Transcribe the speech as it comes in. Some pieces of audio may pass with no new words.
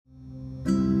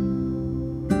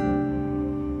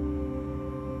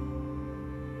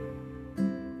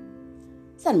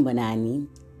Sanibonani,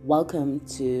 welcome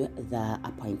to The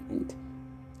Appointment.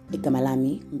 Igama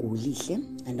lami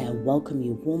nguLihle, and I welcome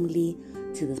you warmly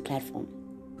to this platform.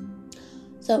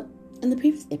 So, in the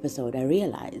previous episode, I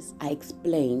realized I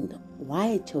explained why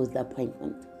I chose the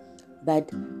appointment,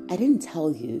 but I didn't tell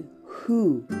you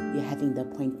who you're having the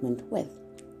appointment with.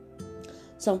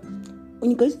 So,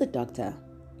 when you go to the doctor,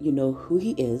 you know who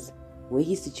he is, where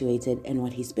he's situated, and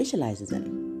what he specializes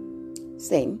in.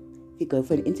 Same, if you go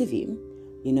for an interview,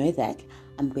 you know that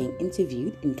I'm being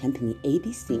interviewed in company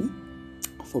ABC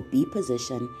for B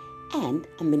position, and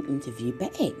I'm being interviewed by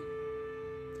A.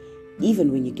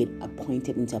 Even when you get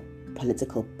appointed into a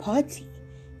political party,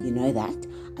 you know that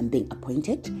I'm being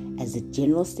appointed as the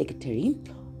General Secretary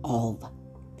of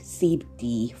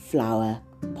CBD Flower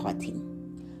Party.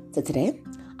 So today,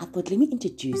 I thought let me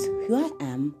introduce who I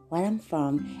am, where I'm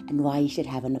from, and why you should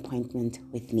have an appointment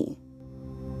with me.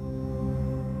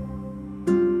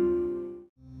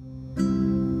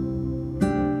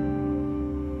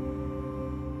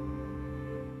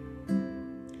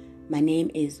 My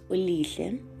name is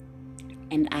Ulihle,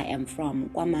 and I am from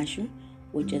KwaMashu,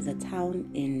 which is a town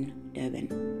in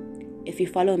Durban. If you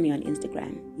follow me on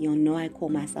Instagram, you'll know I call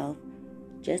myself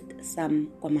just some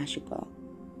KwaMashu girl.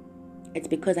 It's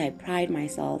because I pride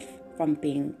myself from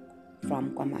being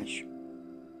from KwaMashu.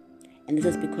 And this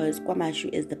is because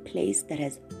KwaMashu is the place that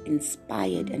has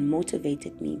inspired and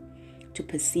motivated me to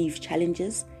perceive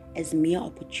challenges as mere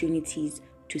opportunities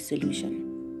to solution.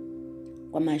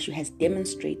 KwaMashu has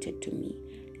demonstrated to me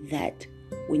that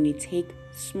when you take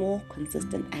small,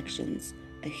 consistent actions,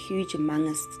 a huge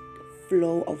humongous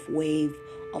flow of wave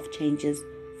of changes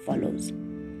follows.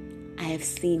 I have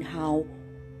seen how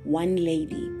one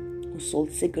lady who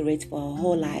sold cigarettes for her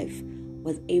whole life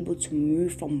was able to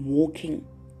move from walking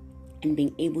and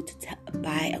being able to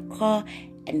buy a car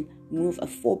and move a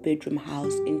 4-bedroom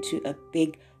house into a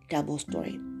big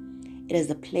double-story. It is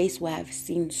a place where I've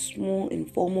seen small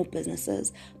informal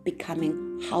businesses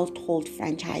becoming household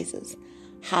franchises.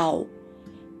 How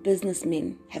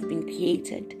businessmen have been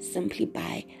created simply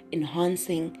by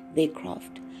enhancing their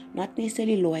craft, not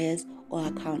necessarily lawyers or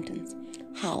accountants.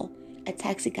 How a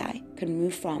taxi guy can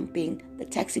move from being the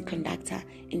taxi conductor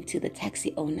into the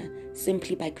taxi owner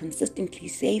simply by consistently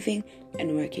saving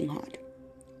and working hard.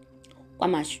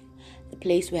 KwaMashu, the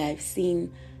place where I've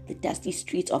seen the dusty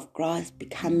streets of grass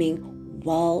becoming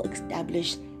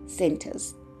well-established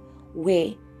centers,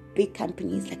 where big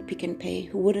companies like Pick and Pay,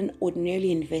 who wouldn't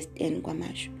ordinarily invest in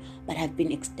KwaMashu, but have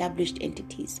been established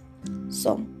entities.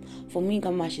 So, for me,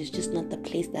 KwaMashu is just not the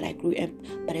place that I grew up,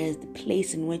 but it is the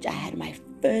place in which I had my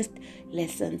first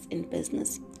lessons in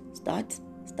business. Start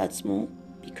small,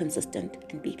 be consistent,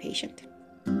 and be patient.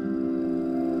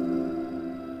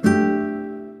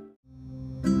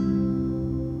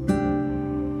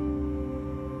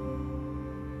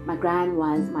 My gran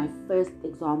was my first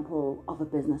example of a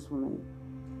businesswoman.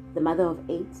 The mother of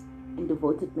 8 and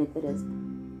devoted Methodist,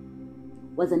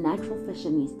 was a natural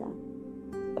fashionista,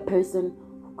 a person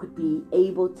who could be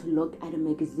able to look at a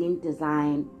magazine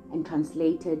design and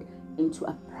translate it into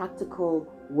a practical,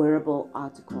 wearable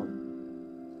article.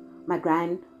 My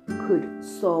gran could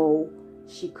sew,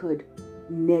 she could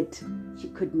knit, she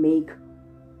could make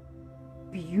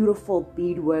beautiful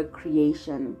beadwork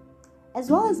creation, as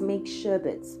well as make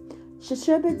sherbets.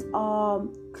 Sherbets are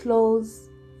clothes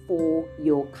for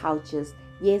your couches.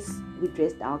 Yes, we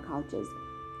dressed our couches,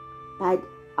 but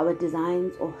our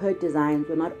designs or her designs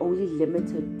were not only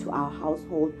limited to our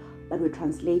household, but were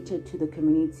translated to the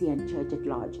community and church at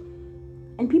large.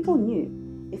 And people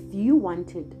knew if you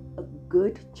wanted a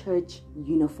good church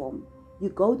uniform, you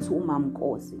go to Umam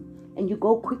Nkosi, and you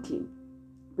go quickly,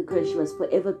 because she was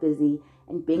forever busy,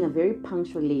 and being a very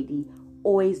punctual lady,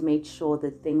 always made sure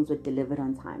that things were delivered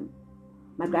on time.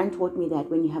 My gran taught me that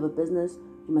when you have a business,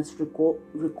 you must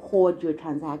record your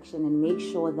transaction and make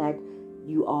sure that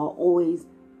you are always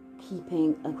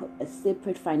keeping a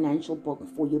separate financial book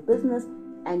for your business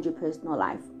and your personal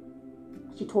life.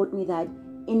 She taught me that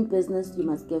in business, you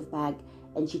must give back,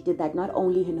 and she did that not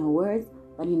only in her words,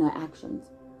 but in her actions.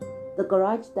 The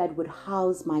garage that would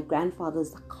house my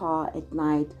grandfather's car at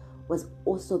night was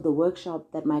also the workshop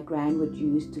that my gran would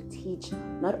use to teach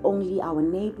not only our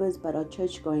neighbors, but our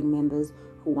church-going members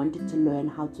who wanted to learn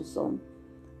how to sew.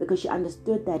 Because she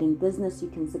understood that in business you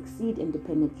can succeed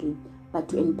independently, but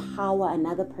to empower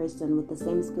another person with the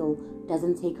same skill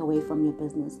doesn't take away from your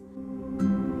business.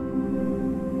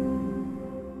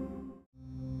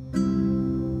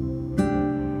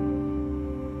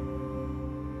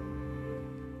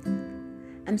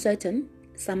 I'm certain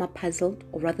some are puzzled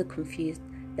or rather confused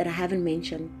that I haven't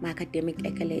mentioned my academic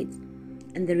accolades.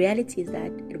 And the reality is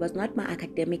that it was not my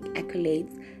academic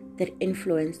accolades that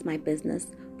influenced my business,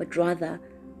 but rather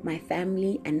my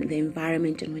family and the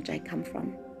environment in which I come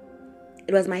from.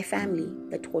 It was my family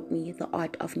that taught me the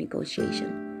art of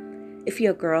negotiation. If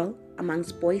you're a girl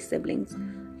amongst boy siblings,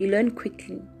 you learn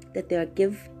quickly that there are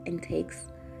give and takes.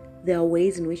 There are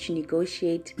ways in which you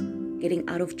negotiate getting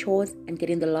out of chores and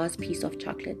getting the last piece of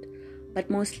chocolate. But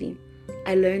mostly,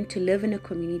 I learned to live in a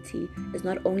community is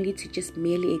not only to just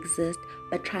merely exist,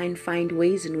 but try and find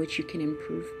ways in which you can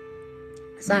improve.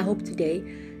 So I hope today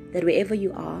that wherever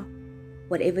you are,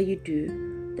 whatever you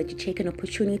do, that you take an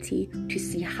opportunity to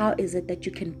see how is it that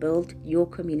you can build your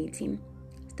community.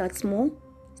 Start small,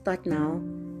 start now,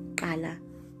 qala.